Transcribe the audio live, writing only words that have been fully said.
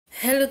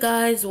Hello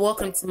guys,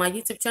 welcome to my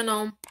YouTube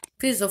channel.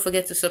 Please don't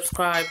forget to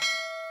subscribe.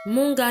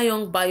 Moon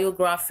Ga-young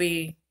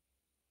biography.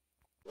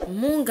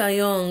 Moon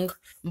Ga-young,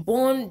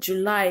 born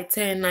July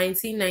 10,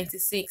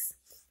 1996,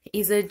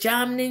 is a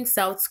German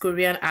South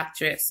Korean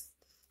actress.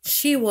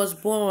 She was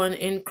born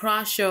in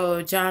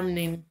Krakow,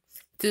 Germany,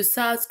 to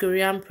South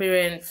Korean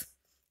parents.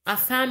 Her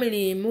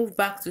family moved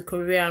back to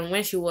Korea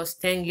when she was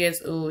 10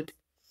 years old.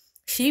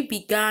 She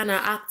began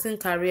her acting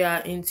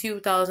career in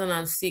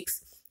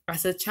 2006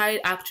 as a child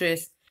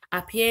actress,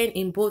 appearing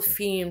in both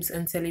films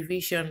and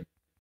television.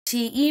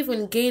 She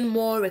even gained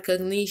more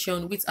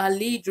recognition with her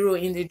lead role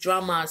in the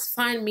dramas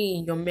Find Me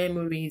in Your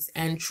Memories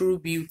and True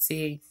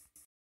Beauty.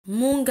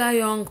 Moon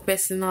Ga-young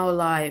personal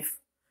life.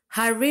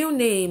 Her real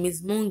name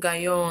is Moon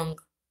Ga-young.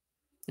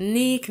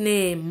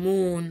 Nickname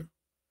Moon.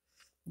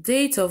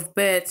 Date of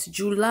birth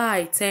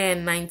July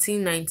 10,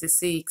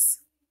 1996.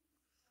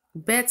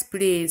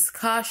 Birthplace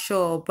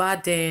Krakow,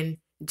 Baden,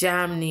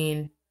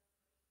 Germany.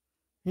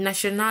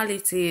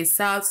 Nationality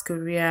South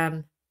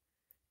Korean.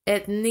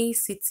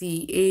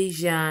 Ethnicity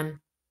Asian.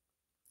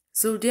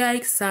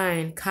 Zodiac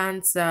sign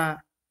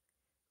Cancer.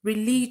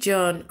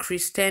 Religion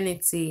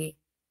Christianity.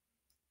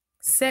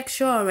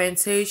 Sexual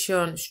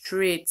orientation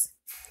straight.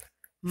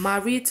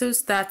 Marital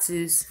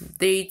status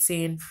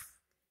dating.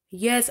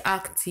 Years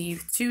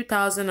active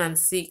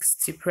 2006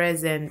 to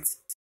present.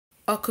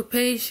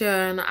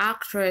 Occupation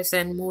actress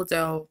and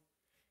model.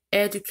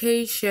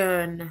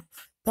 Education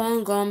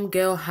Pongum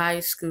Girl High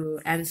School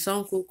and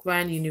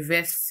Songkukwan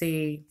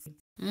University.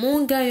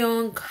 Moon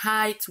Ga-young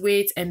height,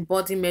 weight and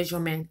body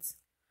measurement.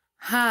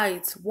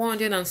 Height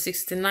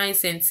 169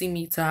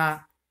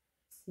 cm.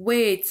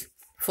 Weight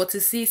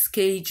 46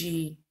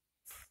 kg.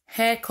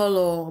 Hair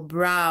color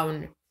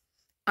brown.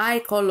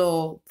 Eye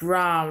color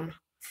brown.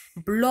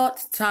 Blood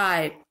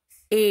type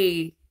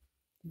A.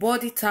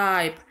 Body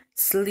type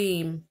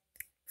slim.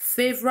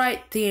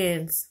 Favorite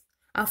things.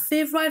 Her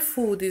favorite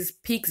food is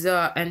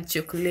pizza and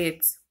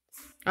chocolate.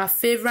 Her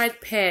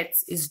favorite pet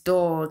is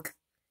dog.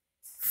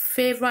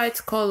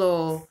 Favorite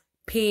color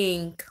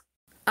pink.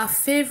 Her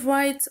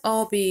favorite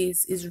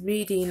hobbies is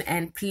reading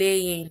and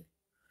playing.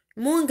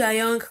 Moon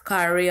Ga-young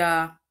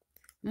career.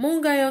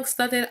 Moon Ga-young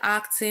started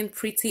acting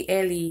pretty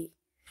early.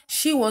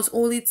 She was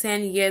only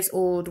 10 years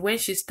old when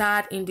she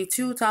starred in the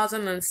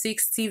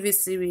 2006 TV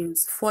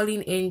series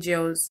Fallen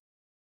Angels.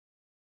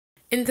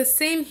 In the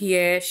same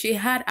year, she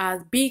had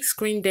her big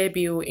screen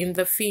debut in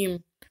the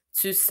film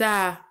To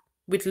Sir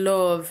with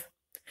Love.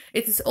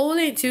 It is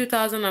only in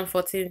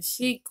 2014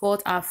 she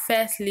got her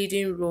first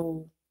leading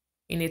role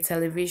in a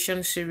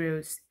television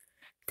series.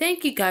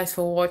 Thank you guys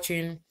for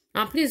watching,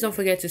 and please don't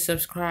forget to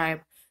subscribe,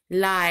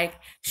 like,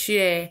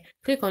 share,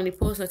 click on the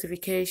post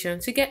notification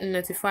to get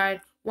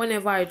notified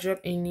whenever I drop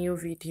a new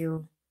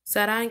video.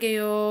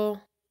 Sarangeyo!